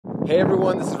Hey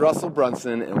everyone, this is Russell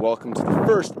Brunson, and welcome to the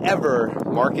first ever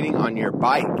Marketing on Your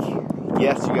Bike.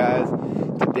 Yes, you guys,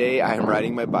 today I am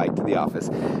riding my bike to the office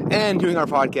and doing our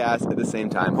podcast at the same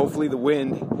time. Hopefully the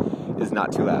wind is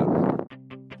not too loud.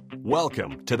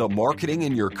 Welcome to the Marketing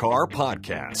in Your Car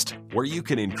podcast, where you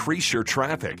can increase your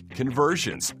traffic,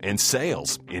 conversions, and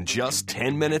sales in just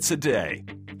 10 minutes a day.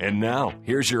 And now,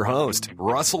 here's your host,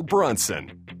 Russell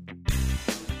Brunson.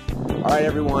 All right,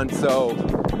 everyone, so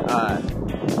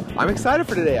I'm excited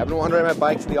for today. I've been wanting to ride my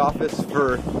bike to the office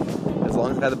for as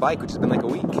long as I've had the bike, which has been like a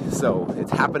week. So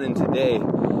it's happening today.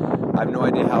 I have no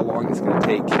idea how long it's going to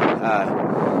take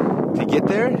to get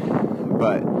there,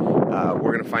 but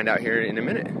we're going to find out here in a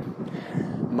minute.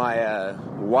 My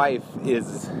wife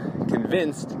is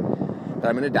convinced that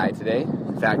I'm going to die today.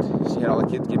 In fact, she had all the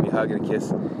kids give me a hug and a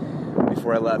kiss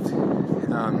before I left. She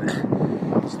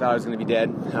thought I was going to be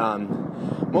dead.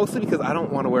 Mostly because I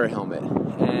don't want to wear a helmet.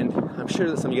 And I'm sure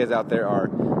that some of you guys out there are,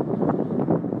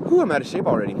 I'm out of shape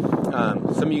already.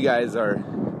 Some of you guys are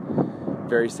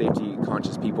very safety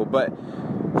conscious people. But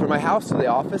from my house to the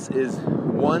office is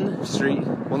one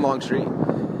long street.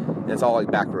 And it's all like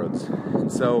back roads.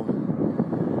 And so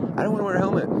I don't want to wear a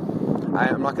helmet.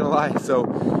 I'm not going to lie. So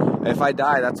if I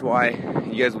die, that's why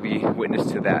you guys will be witness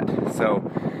to that. So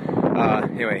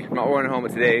anyway, I'm not wearing a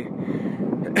helmet today.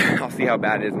 I'll see how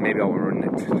bad it is, and maybe I'll run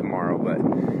it tomorrow, but,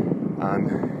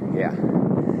 yeah.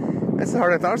 That's how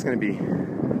hard I thought it was going to be.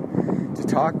 To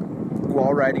talk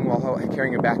while riding, while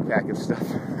carrying a backpack and stuff.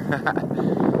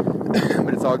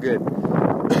 But it's all good.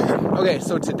 Okay,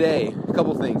 so today, a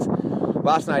couple things.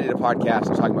 Last night I did a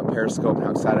podcast talking about Periscope and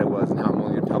how excited I was and how I'm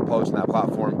only going to publish on that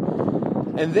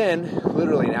platform. And then,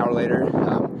 literally an hour later,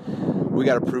 we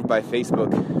got approved by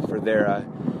Facebook for their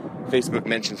Facebook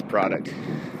Mentions product.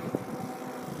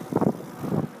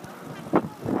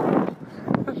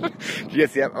 You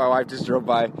guys see that? My wife just drove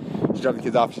by. She dropped the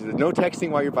kids off. She said, "No texting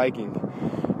while you're biking."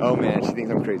 Oh man, she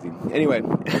thinks I'm crazy. Anyway,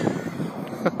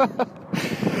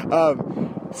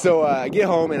 so I get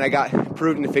home and I got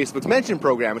approved into Facebook's Mention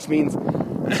program, which means,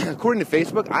 according to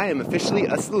Facebook, I am officially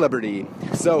a celebrity.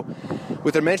 So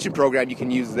with their Mention program, you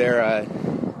can use their,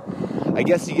 I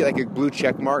guess you get like a blue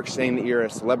check mark saying that you're a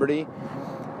celebrity.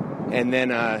 And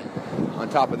then on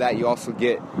top of that, you also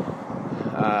get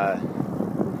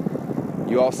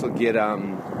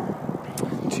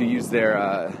to use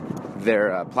their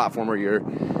platform where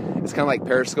it's kind of like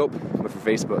Periscope, but for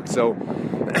Facebook. So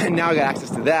now I got access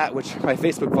to that, which my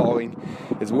Facebook following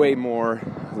is way more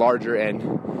larger and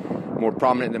more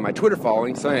prominent than my Twitter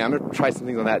following. So anyway, I'm going to try some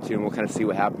things on that too, and we'll kind of see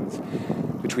what happens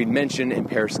between Mention and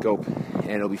Periscope, and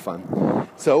it'll be fun.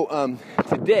 So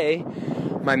today,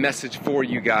 my message for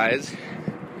you guys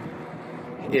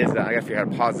is, I gotta figure out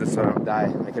how to pause this so I don't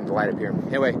die. I can light up here.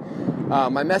 Anyway,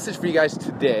 my message for you guys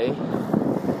today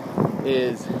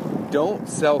is don't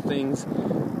sell things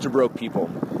to broke people.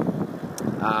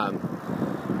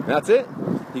 That's it.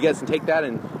 You guys can take that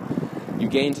and you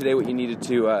gained today what you needed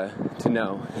to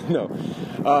know. No.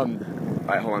 All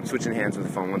right, hold on. I'm switching hands with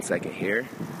the phone 1 second here.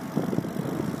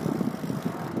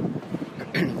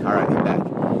 All right, I'm back.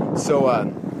 So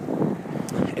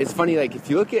it's funny, like if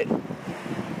you look at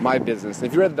my business, and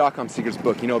if you read the Dot-Com Secrets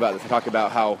book, you know about this. I talk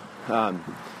about how a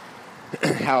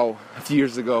few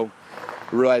years ago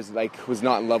I realized was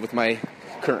not in love with my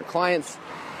current clients,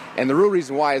 and the real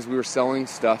reason why is we were selling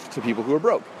stuff to people who were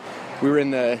broke. We were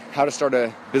in the how to start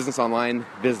a business online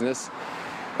business,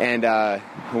 and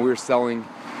we were selling,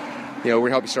 we're gonna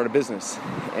help you start a business,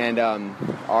 and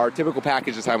our typical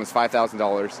package this time was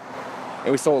 $5,000,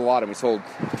 and we sold a lot of them. We sold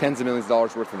tens of millions of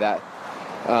dollars worth of that.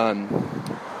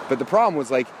 But the problem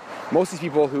was, most of these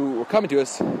people who were coming to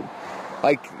us,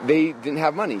 they didn't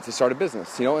have money to start a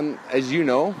business, and as you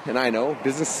know, and I know,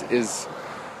 business it's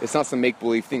not some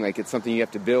make-believe thing. It's something you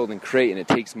have to build and create, and it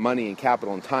takes money and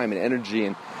capital and time and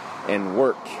energy and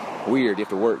work. You have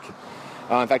to work.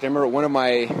 In fact, I remember one of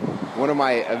my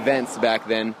events back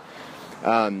then,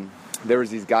 there was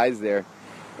these guys there,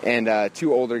 and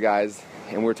two older guys,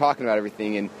 and we were talking about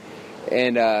everything, and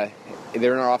they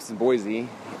were in our office in Boise,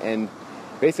 and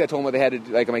basically I told them what they had to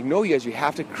do. I'm like, no, you guys, you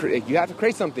have to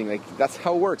create something. That's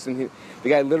how it works. And the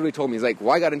guy literally told me, he's like,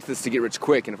 well, I got into this to get rich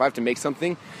quick, and if I have to make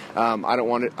something, I don't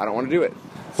want to do it.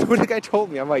 So when the guy told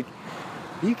me, I'm like,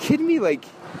 are you kidding me?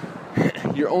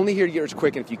 You're only here to get rich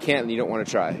quick, and if you can't, then you don't want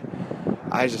to try.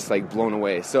 I was just blown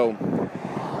away. So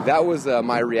that was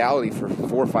my reality for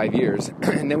 4 or 5 years.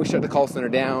 And then we shut the call center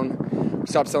down,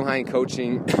 stopped selling high-end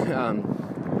coaching, and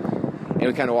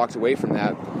we kind of walked away from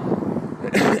that.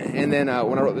 And then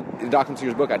when I wrote the Dot-Com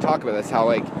Secrets book, I talk about this, how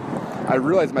I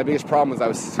realized my biggest problem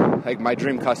was my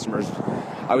dream customers.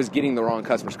 I was getting the wrong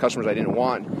customers I didn't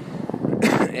want,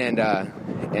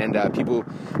 and people,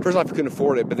 first off, couldn't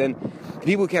afford it, but then the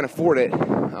people who can't afford it,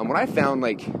 what I found,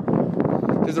 like,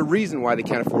 there's a reason why they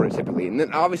can't afford it typically, and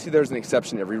then obviously there's an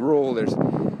exception to every rule. There's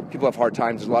people have hard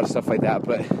times, there's a lot of stuff like that,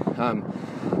 but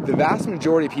the vast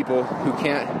majority of people who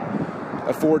can't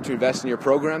afford to invest in your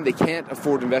program, they can't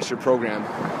afford to invest in your program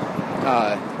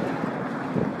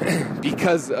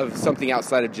because of something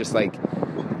outside of just like,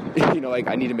 like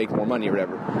I need to make more money or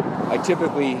whatever. Like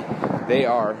typically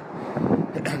they're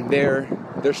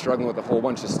struggling with a whole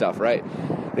bunch of stuff, right?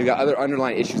 They've got other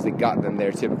underlying issues that got them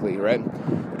there typically, right?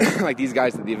 Like these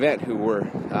guys at the event who were,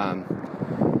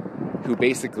 who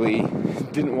basically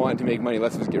didn't want to make money,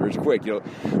 let's just get rich quick.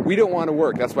 We don't want to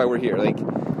work, that's why we're here. Like,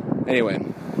 anyway,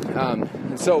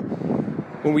 and so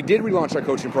when we did relaunch our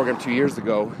coaching program 2 years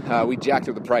ago, we jacked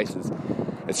up the prices.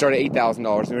 It started at $8,000,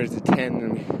 and we raised it to $10,000,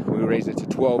 and we raised it to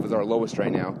 $12,000 is our lowest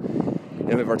right now. And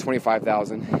then we have our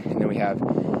 $25,000, and then we have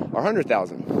our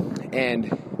 $100,000.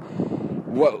 And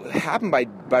what happened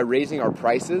by raising our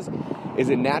prices is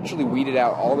it naturally weeded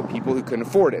out all the people who couldn't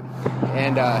afford it.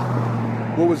 And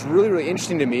what was really, really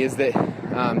interesting to me is that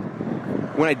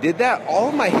when I did that, all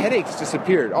of my headaches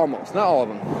disappeared, almost, not all of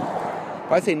them.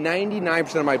 But I'd say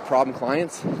 99% of my problem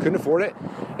clients couldn't afford it,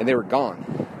 and they were gone.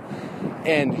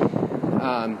 And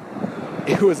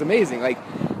it was amazing. Like,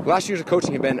 the last years of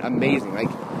coaching have been amazing. Like,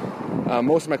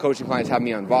 most of my coaching clients have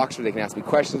me on Voxer. They can ask me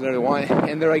questions whenever they want.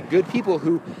 And they're like good people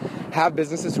who have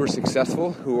businesses who are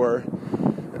successful, who are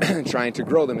trying to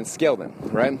grow them and scale them,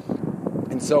 right?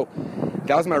 And so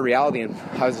that was my reality. And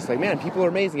I was just like, man, people are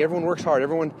amazing. Everyone works hard.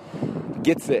 Everyone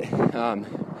gets it.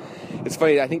 It's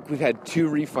funny, I think we've had 2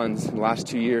 refunds in the last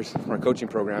 2 years from our coaching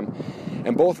program.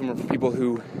 And both of them are for people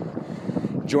who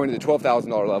joined at the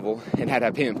 $12,000 level and had to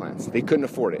have payment plans. They couldn't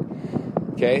afford it.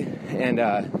 Okay? And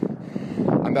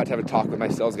I'm about to have a talk with my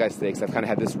sales guys today because I've kind of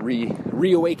had this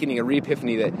reawakening, a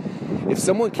re-epiphany that if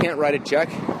someone can't write a check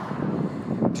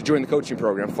to join the coaching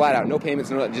program, flat out, no payments,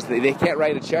 no, just they can't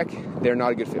write a check, they're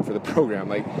not a good fit for the program.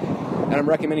 Like, and I'm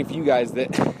recommending for you guys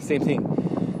that same thing.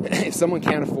 If someone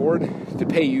can't afford to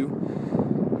pay you,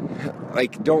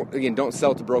 like, don't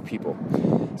sell to broke people.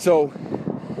 So,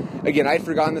 again, I had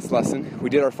forgotten this lesson. We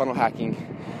did our funnel hacking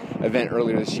event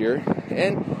earlier this year,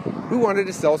 and we wanted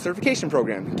to sell a certification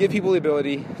program, give people the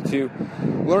ability to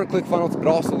learn ClickFunnels, but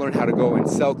also learn how to go and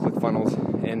sell ClickFunnels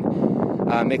and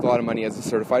make a lot of money as a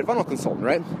certified funnel consultant,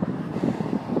 right?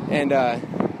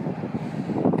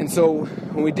 And so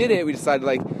when we did it, we decided,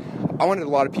 like, I wanted a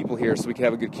lot of people here so we could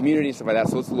have a good community and stuff like that,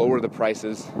 so let's lower the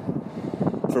prices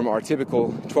from our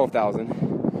typical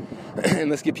 $12,000 and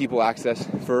let's give people access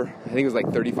for, I think it was like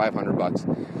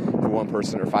 $3,500 for one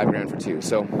person or $5,000 for two.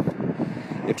 So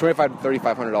yeah, $2,500 to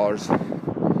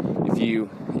 $3,500 if you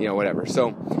whatever. So,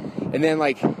 and then,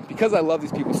 like, because I love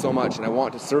these people so much and I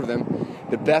want to serve them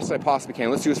the best I possibly can,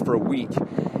 let's do this for a week.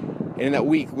 And in that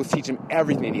week, let's teach them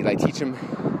everything they need. Like, teach them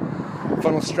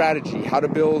funnel strategy, how to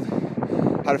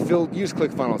use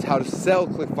ClickFunnels, how to sell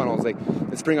ClickFunnels. Like,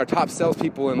 let's bring our top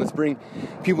salespeople and let's bring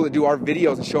people that do our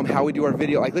videos and show them how we do our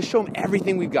video. Like, let's show them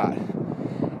everything we've got.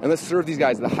 And let's serve these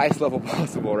guys at the highest level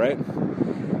possible, right?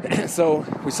 So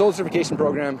we sold the certification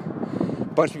program. A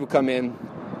bunch of people come in.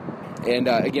 And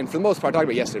again, for the most part, I talked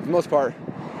about yesterday, for the most part,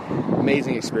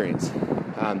 amazing experience.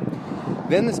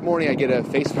 Then this morning I get a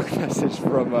Facebook message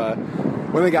from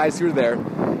one of the guys who were there.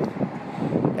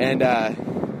 And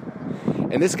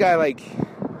this guy, like,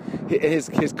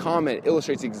 his comment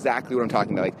illustrates exactly what I'm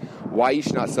talking about, like why you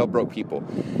should not sell broke people.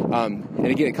 And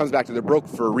again, it comes back to they're broke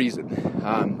for a reason.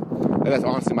 That's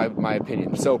honestly my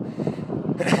opinion. So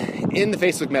in the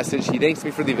Facebook message, he thanks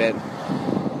me for the event,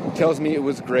 tells me it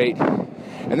was great,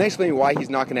 and then explaining why he's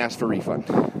not going to ask for a refund.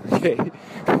 Okay,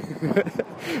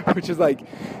 which is like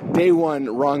day one,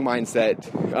 wrong mindset.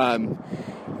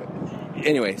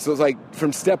 Anyway, so it's like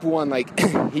from step one, like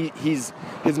his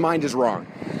mind is wrong.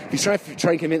 He's trying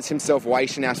to convince himself why he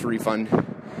shouldn't ask for a refund.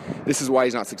 This is why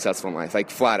he's not successful in life, like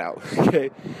flat out. Okay,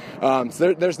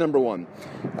 so there's number one.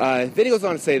 Then he goes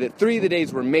on to say that 3 of the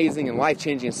days were amazing and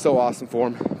life-changing and so awesome for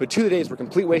him, but 2 of the days were a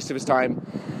complete waste of his time,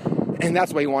 and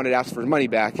that's why he wanted to ask for his money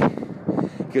back,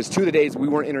 because 2 of the days we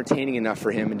weren't entertaining enough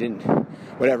for him and didn't,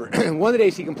 whatever. One of the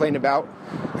days he complained about,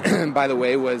 by the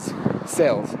way, was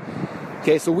sales.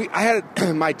 Okay, so I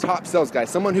had my top sales guy,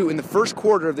 someone who in the first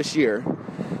quarter of this year,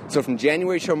 so from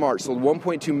January to March, sold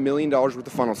 $1.2 million worth of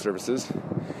funnel services.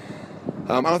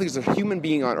 I don't think there's a human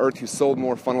being on earth who sold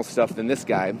more funnel stuff than this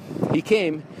guy. He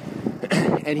came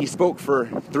and he spoke for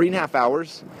 3.5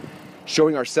 hours,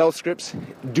 showing our sales scripts,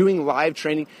 doing live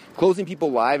training, closing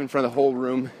people live in front of the whole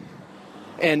room,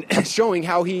 and showing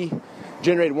how he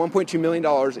generated $1.2 million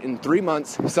in 3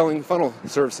 months selling funnel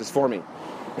services for me.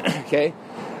 Okay?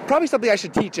 Probably something I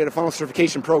should teach at a funnel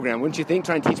certification program, wouldn't you think?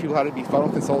 Trying to teach people how to be funnel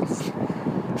consultants.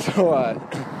 So,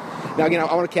 now again,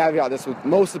 I want to caveat this with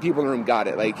most of the people in the room got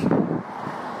it. Like,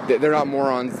 they're not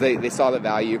morons. They saw the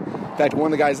value. In fact,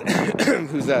 one of the guys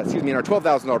who's, in our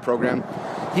 $12,000 program,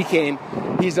 he came,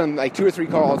 he's done like 2 or 3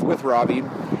 calls with Robbie,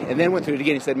 and then went through it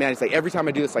again. He said, man, he's like, every time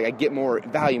I do this, like, I get more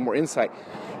value, more insight.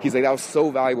 He's like, that was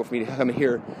so valuable for me to come and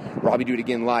hear Robbie do it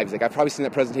again live. He's like, I've probably seen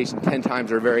that presentation 10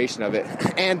 times or a variation of it,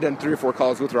 and done 3 or 4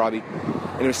 calls with Robbie,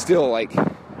 and it was still like,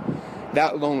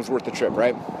 that alone was worth the trip,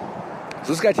 right?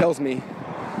 So this guy tells me,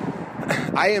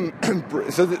 I am,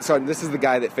 so this is the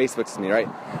guy that Facebooks me, right?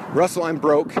 Russell, I'm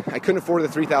broke. I couldn't afford the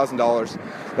 $3,000,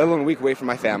 let alone a week away from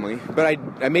my family. But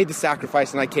I made the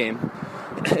sacrifice and I came.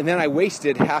 And then I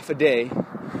wasted half a day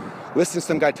listening to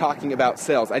some guy talking about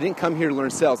sales. I didn't come here to learn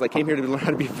sales. I came here to learn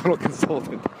how to be a funnel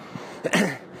consultant.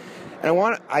 And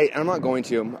I'm not going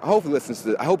to. I hope he listens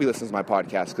to my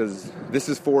podcast, because this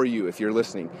is for you if you're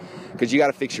listening. Because you got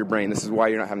to fix your brain. This is why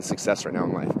you're not having success right now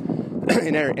in life.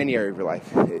 In any area of your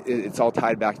life. It's all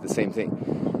tied back to the same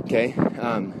thing. Okay?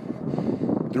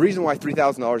 The reason why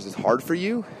 $3,000 is hard for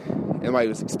you, and why it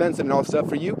was expensive and all stuff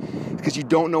for you, is because you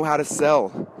don't know how to sell.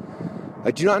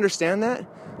 Like, do you not understand that?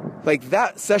 Like,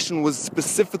 that session was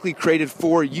specifically created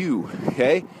for you.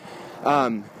 Okay?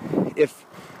 If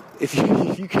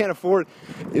you can't afford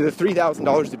the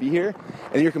 $3,000 to be here,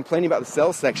 and you're complaining about the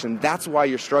sales section, that's why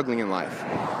you're struggling in life.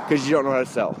 Because you don't know how to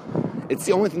sell. It's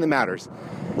the only thing that matters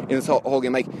in this whole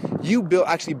game. Like,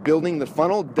 actually building the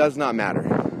funnel does not matter.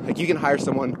 Like, you can hire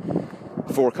someone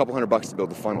for a couple $100 to build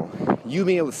the funnel. You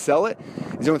being able to sell it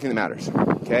is the only thing that matters.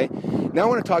 Okay? Now I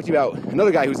want to talk to you about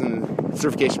another guy who's in the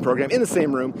certification program, in the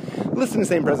same room, listening to the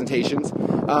same presentations,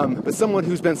 but someone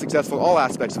who's been successful in all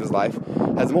aspects of his life,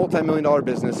 has a multi-million-dollar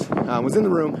business, was in the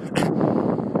room,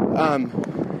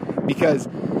 because,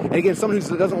 and again, someone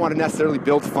who doesn't want to necessarily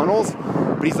build funnels,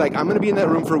 but he's like, I'm going to be in that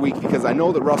room for a week because I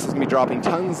know that Russell's going to be dropping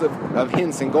tons of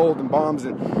hints and gold and bombs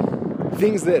and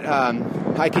things that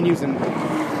I can use in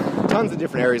tons of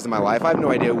different areas of my life. I have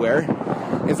no idea where.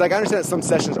 And it's like, I understand that some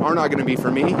sessions are not going to be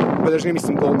for me, but there's going to be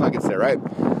some gold nuggets there, right?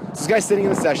 So this guy's sitting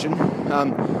in the session,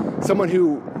 someone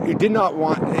who did not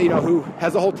want, who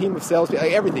has a whole team of sales,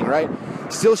 like everything, right?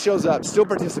 Still shows up, still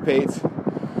participates,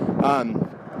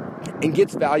 and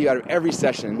gets value out of every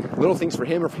session, little things for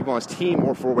him or for people on his team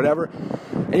or for whatever.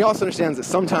 And he also understands that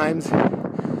sometimes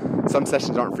some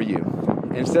sessions aren't for you.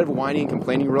 And instead of whining and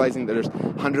complaining, realizing that there's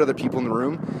 100 other people in the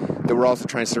room that we're also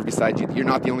trying to serve beside you, you're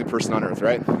not the only person on earth,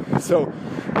 right? So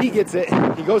he gets it,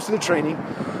 he goes to the training,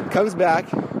 comes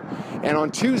back, and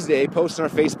on Tuesday posts in our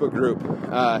Facebook group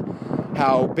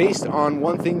how, based on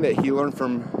one thing that he learned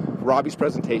from Robbie's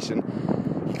presentation,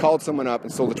 he called someone up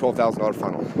and sold a $12,000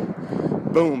 funnel.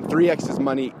 Boom, 3x his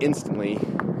money instantly.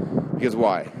 Because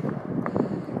why?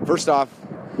 First off,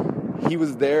 he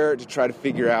was there to try to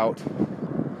figure out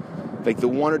like the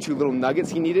 1 or 2 little nuggets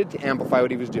he needed to amplify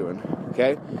what he was doing.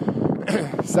 Okay?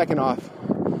 Second off,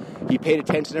 he paid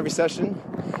attention every session.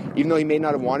 Even though he may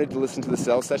not have wanted to listen to the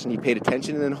sales session, he paid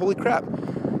attention, and then holy crap,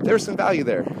 there was some value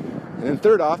there. And then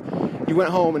third off, he went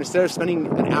home, and instead of spending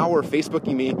an hour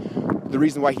Facebooking me the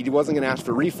reason why he wasn't going to ask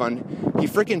for a refund, he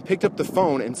freaking picked up the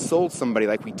phone and sold somebody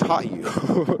like we taught you.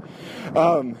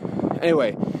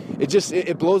 Anyway,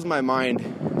 it blows my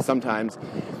mind sometimes,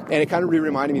 and it kind of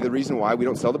reminded me of the reason why we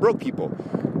don't sell to broke people.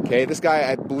 Okay, this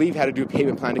guy, I believe, had to do a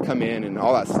payment plan to come in and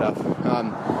all that stuff.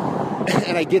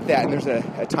 And I get that, and there's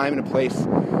a time and a place.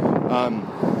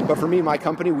 But for me, my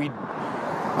company,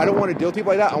 I don't want to deal with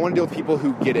people like that. I want to deal with people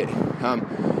who get it.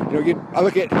 I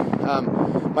look at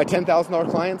my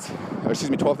 $10,000 clients, or excuse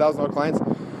me, $12,000 clients.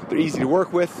 They're easy to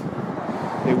work with.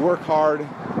 They work hard.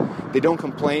 They don't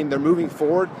complain. They're moving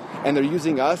forward, and they're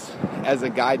using us as a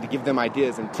guide to give them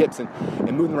ideas and tips and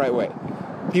move them the right way.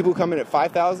 People who come in at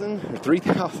 $5,000 or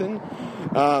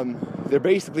 $3,000, they're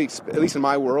basically, at least in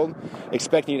my world,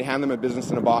 expecting you to hand them a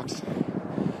business in a box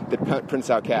that prints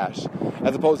out cash,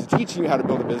 as opposed to teaching you how to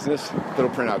build a business that'll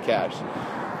print out cash.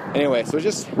 Anyway, so it's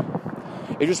just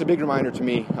a big reminder to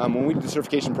me. When we do the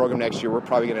certification program next year, we're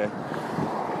probably going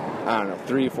to,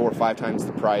 3, 4, 5 times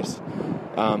the price.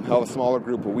 Have a smaller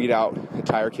group. We'll weed out the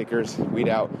tire kickers, weed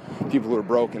out people who are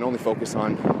broke, and only focus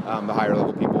on the higher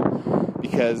level people.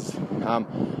 Because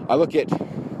I look at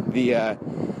the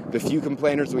few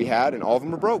complainers that we had, and all of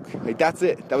them were broke. Like, that's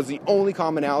it. That was the only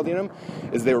commonality in them,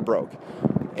 is they were broke.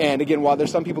 And again, while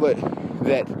there's some people that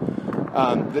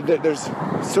there's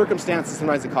circumstances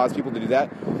sometimes that cause people to do that,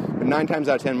 but 9 times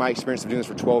out of 10, my experience of doing this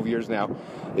for 12 years now,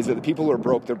 is that the people who are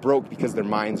broke, they're broke because their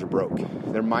minds are broke.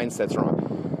 Their mindset's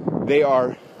wrong. they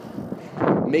are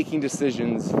making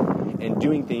decisions and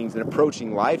doing things and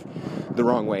approaching life the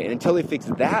wrong way. And until they fix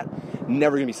that,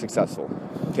 never going to be successful,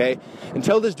 okay?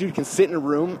 Until this dude can sit in a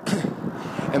room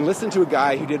and listen to a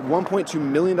guy who did $1.2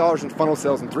 million in funnel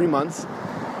sales in 3 months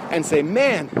and say,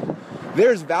 man,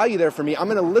 there's value there for me. I'm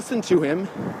going to listen to him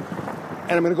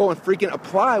and I'm going to go and freaking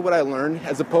apply what I learned,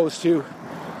 as opposed to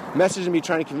messaging me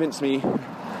trying to convince me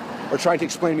or trying to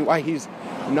explain to me why he's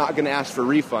not going to ask for a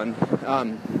refund.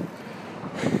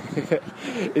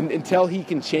 Until he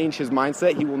can change his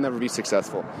mindset, he will never be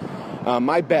successful.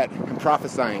 My bet, I'm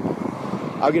prophesying,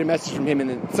 I'll get a message from him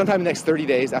sometime in the next 30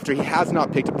 days after he has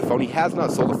not picked up the phone, he has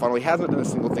not sold a funnel, he has not done a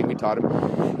single thing we taught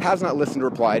him, has not listened or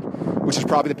replied, which is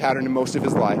probably the pattern in most of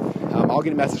his life. I'll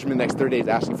get a message from him in the next 30 days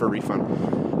asking for a refund.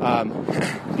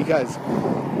 Because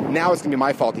now it's going to be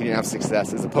my fault he didn't have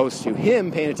success, as opposed to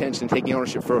him paying attention and taking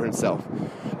ownership for himself,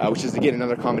 which is, again,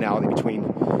 another commonality between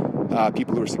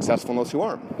people who are successful and those who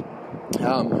aren't.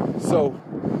 So,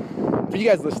 for you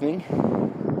guys listening,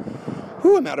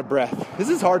 I'm out of breath. This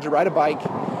is hard to ride a bike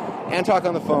and talk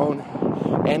on the phone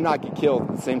and not get killed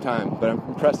at the same time, but I'm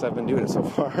impressed I've been doing it so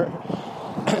far.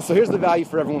 So here's the value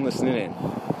for everyone listening in,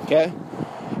 okay?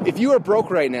 If you are broke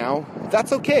right now,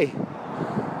 that's okay.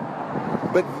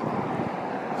 But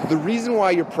the reason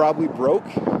why you're probably broke,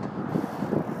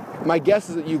 my guess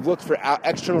is that you've looked for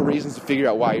external reasons to figure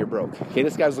out why you're broke. Okay,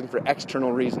 this guy's looking for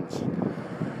external reasons.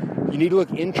 You need to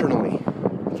look internally,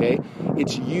 okay?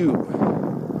 It's you.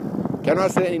 Okay, I'm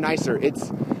not saying any nicer. It's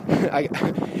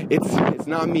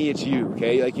not me, it's you,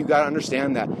 okay? Like, you got to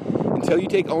understand that until you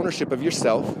take ownership of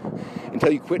yourself,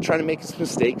 until you quit trying to make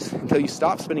mistakes, until you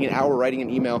stop spending an hour writing an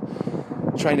email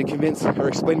trying to convince or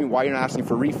explain to me why you're not asking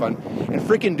for a refund, and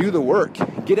freaking do the work.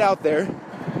 Get out there,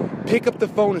 pick up the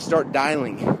phone and start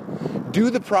dialing.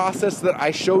 Do the process that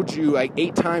I showed you like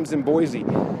 8 times in Boise.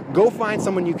 Go find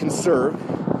someone you can serve,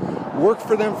 work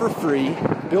for them for free,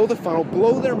 build a funnel,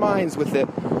 blow their minds with it,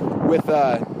 with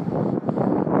the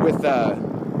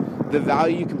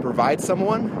value you can provide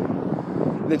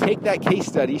someone. Then take that case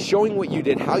study, showing what you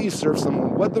did, how you served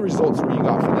someone, what the results were you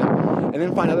got for them, and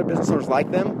then find other business owners like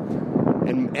them,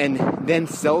 and then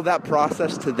sell that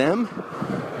process to them.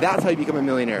 That's how you become a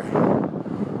millionaire.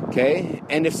 Okay?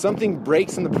 And if something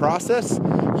breaks in the process,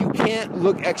 you can't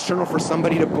look external for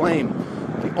somebody to blame.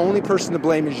 The only person to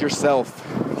blame is yourself.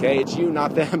 Okay? It's you,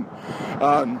 not them.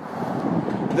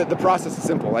 The process is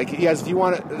simple. Like, you guys, if you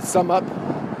want to sum up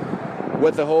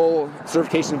what the whole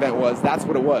certification event was, that's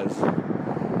what it was.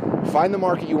 Find the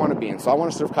market you want to be in. So I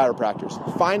want to serve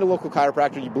chiropractors. Find a local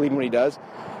chiropractor you believe in what he does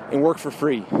and work for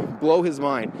free. Blow his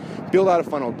mind. Build out a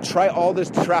funnel. Try all this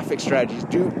traffic strategies.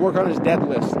 Work on his dead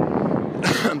list.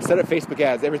 Set up Facebook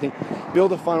ads, everything.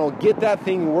 Build a funnel. Get that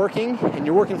thing working, and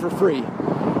you're working for free.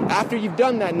 After you've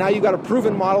done that, now you've got a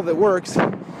proven model that works.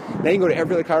 Then you can go to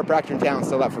every other chiropractor in town,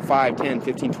 sell that for $5,000, $10,000,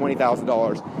 $15,000,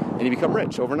 $20,000, and you become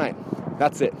rich overnight.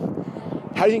 That's it.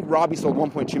 How do you think Robbie sold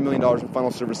 $1.2 million in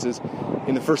funnel services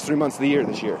in the first 3 months of the year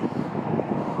this year?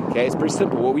 Okay, it's pretty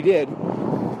simple. What we did,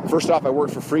 first off, I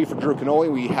worked for free for Drew Canoli.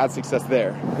 We had success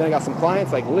there. Then I got some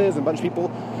clients like Liz and a bunch of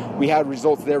people. We had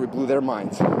results there. We blew their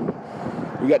minds.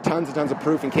 We got tons and tons of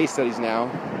proof and case studies now.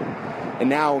 And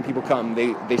now when people come,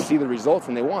 they see the results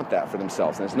and they want that for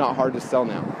themselves. And it's not hard to sell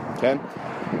now, okay?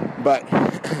 But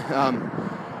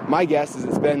my guess is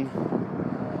it's been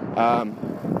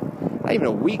not even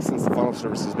a week since the funnel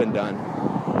service has been done.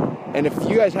 And if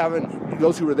you guys haven't,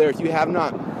 those who were there, if you have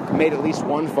not made at least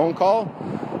one phone call,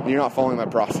 then you're not following my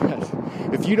process.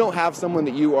 If you don't have someone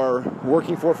that you are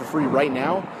working for free right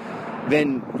now,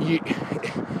 then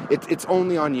it's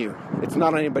only on you. It's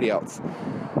not on anybody else.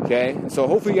 Okay? And so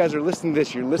hopefully you guys are listening to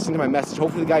this. You're listening to my message.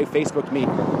 Hopefully the guy who Facebooked me.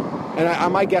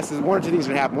 And my guess is one or two things are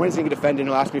going to happen. One is going to get offended and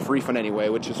he'll ask me for a refund anyway,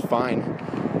 which is fine.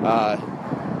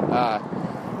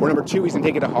 Or number two, he's going to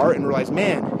take it to heart and realize,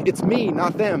 man, it's me,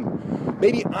 not them.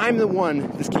 Maybe I'm the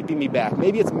one that's keeping me back.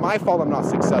 Maybe it's my fault I'm not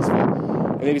successful.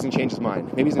 And maybe he's going to change his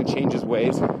mind. Maybe he's going to change his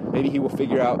ways. Maybe he will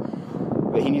figure out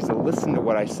that he needs to listen to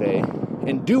what I say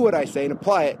and do what I say and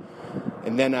apply it.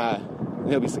 And then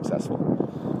he'll be successful.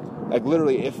 Like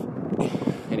literally,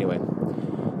 anyway,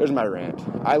 there's my rant.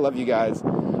 I love you guys.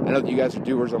 I know that you guys are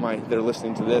doers that are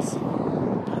listening to this.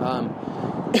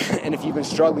 And if you've been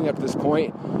struggling up to this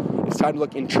point, it's time to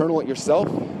look internal at yourself,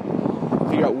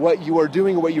 figure out what you are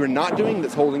doing or what you are not doing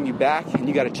that's holding you back, and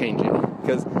you got to change it.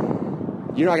 Because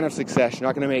you're not going to have success. You're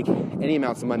not going to make any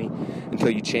amounts of money until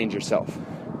you change yourself.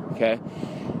 Okay?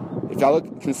 If I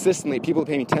look consistently, people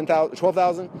pay me $10,000,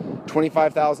 $12,000,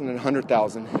 $25,000, and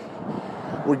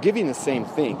 $100,000. We're giving the same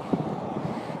thing.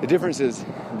 The difference is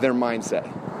their mindset.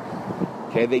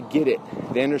 Okay? They get it.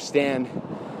 They understand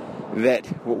that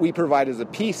what we provide is a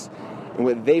piece and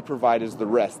what they provide is the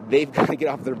rest. They've got to get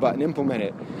off their butt and implement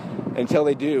it. Until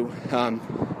they do, they're not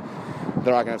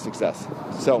going to have success.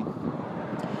 So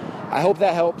I hope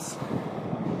that helps.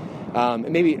 And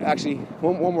maybe actually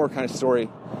one more kind of story.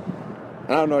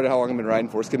 And I don't know how long I've been riding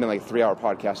for. It's going to be like a 3-hour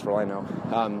podcast for all I know.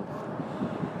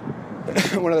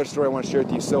 One other story I want to share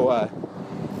with you. So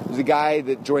there's a guy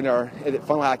that joined our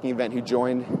funnel hacking event who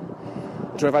joined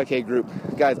the 25K group.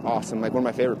 The guy's awesome, like one of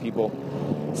my favorite people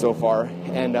so far.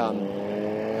 And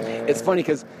it's funny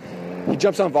because he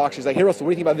jumps on Voxer. He's like, hey, Russell,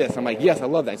 what do you think about this? I'm like, yes, I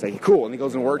love that. He's like, cool. And he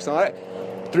goes and works on it.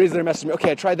 3 days later, message me,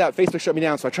 okay, I tried that. Facebook shut me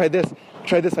down. So I tried this.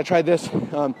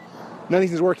 None of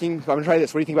these is working. So I'm going to try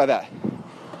this. What do you think about that?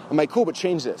 I'm like, cool, but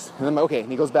change this. And I'm like, okay.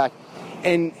 And he goes back.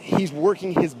 And he's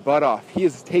working his butt off. He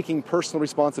is taking personal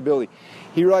responsibility.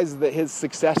 He realizes that his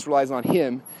success relies on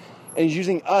him. And he's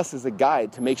using us as a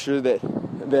guide to make sure that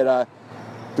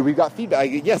we've got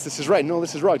feedback. Like, yes, this is right. No,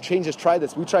 this is wrong. Change this. Try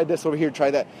this. We tried this over here.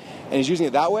 Try that. And he's using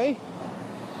it that way.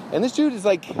 And this dude is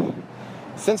like,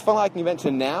 since funnel hacking event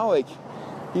to now, like,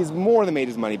 he's more than made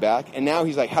his money back. And now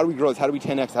he's like, how do we grow this? How do we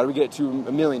 10x? How do we get it to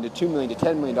 $1 million, to $2 million, to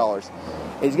 $10 million?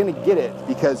 And he's going to get it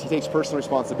because he takes personal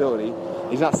responsibility.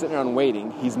 He's not sitting around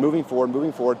waiting. He's moving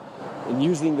forward, and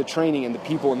using the training and the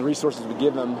people and the resources we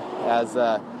give him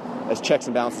as checks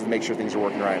and balances to make sure things are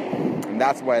working right. And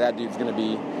that's why that dude's going to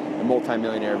be a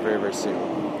multi-millionaire very, very soon.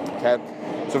 Okay?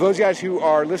 So for those guys who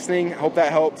are listening, I hope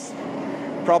that helps.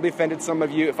 Probably offended some of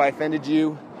you. If I offended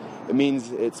you, it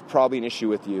means it's probably an issue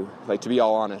with you, like, to be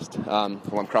all honest.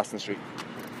 While I'm crossing the street.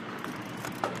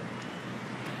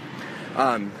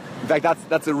 In fact,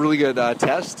 that's a really good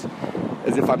test,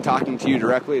 as if I'm talking to you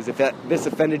directly, as if this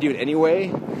offended you in any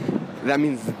way, that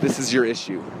means this is your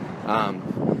issue.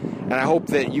 And I hope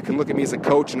that you can look at me as a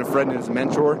coach and a friend and as a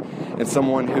mentor and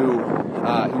someone who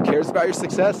cares about your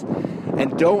success,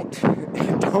 and don't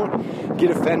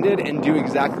get offended and do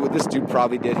exactly what this dude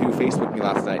probably did who Facebooked me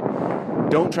last night.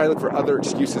 Don't try to look for other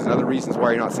excuses and other reasons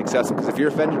why you're not successful, because if you're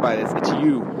offended by this, it's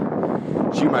you.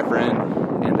 It's you, my friend.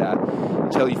 And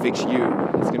until you fix you,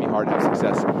 it's going to be hard to have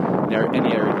success in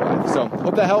any area of your life. So,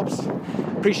 hope that helps.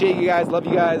 Appreciate you guys. Love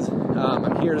you guys.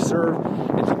 I'm here to serve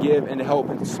and to give and to help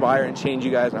and inspire and change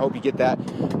you guys. I hope you get that.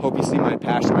 Hope you see my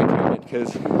passion, my commitment,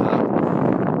 because,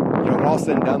 when all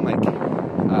said and done, like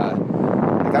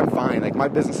I'm fine. Like, my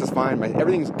business is fine.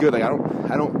 Everything's good. Like,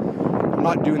 I'm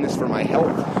not doing this for my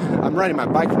health. I'm riding my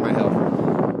bike for my health.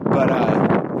 But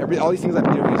all these things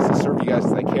I'm doing is to serve you guys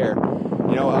because I care.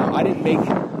 I didn't make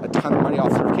a ton of money off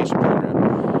the certification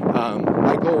program.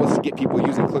 My goal was to get people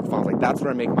using ClickFunnels. Like, that's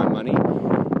where I make my money,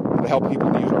 to help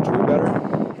people to use our tool better.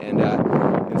 And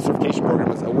the certification program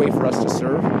was a way for us to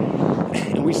serve.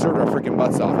 And we served our freaking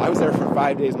butts off. I was there for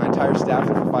 5 days. My entire staff was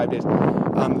there for 5 days.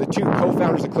 The 2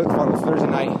 co-founders of ClickFunnels Thursday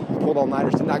night pulled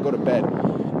all-nighters, did not go to bed.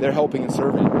 They're helping and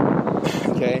serving.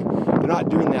 Okay? They're not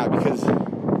doing that because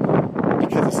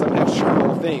of some extra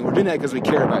little thing. We're doing that because we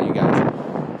care about you guys.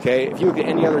 Okay? If you look at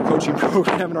any other coaching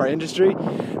program in our industry,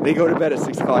 they go to bed at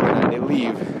 6 o'clock at night. They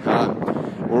leave.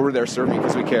 We're there serving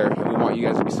because we care. And we want you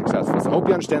guys to be successful. So I hope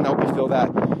you understand that. I hope you feel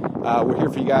that. We're here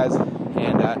for you guys.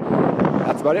 And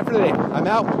that's about it for today. I'm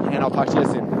out, and I'll talk to you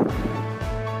soon.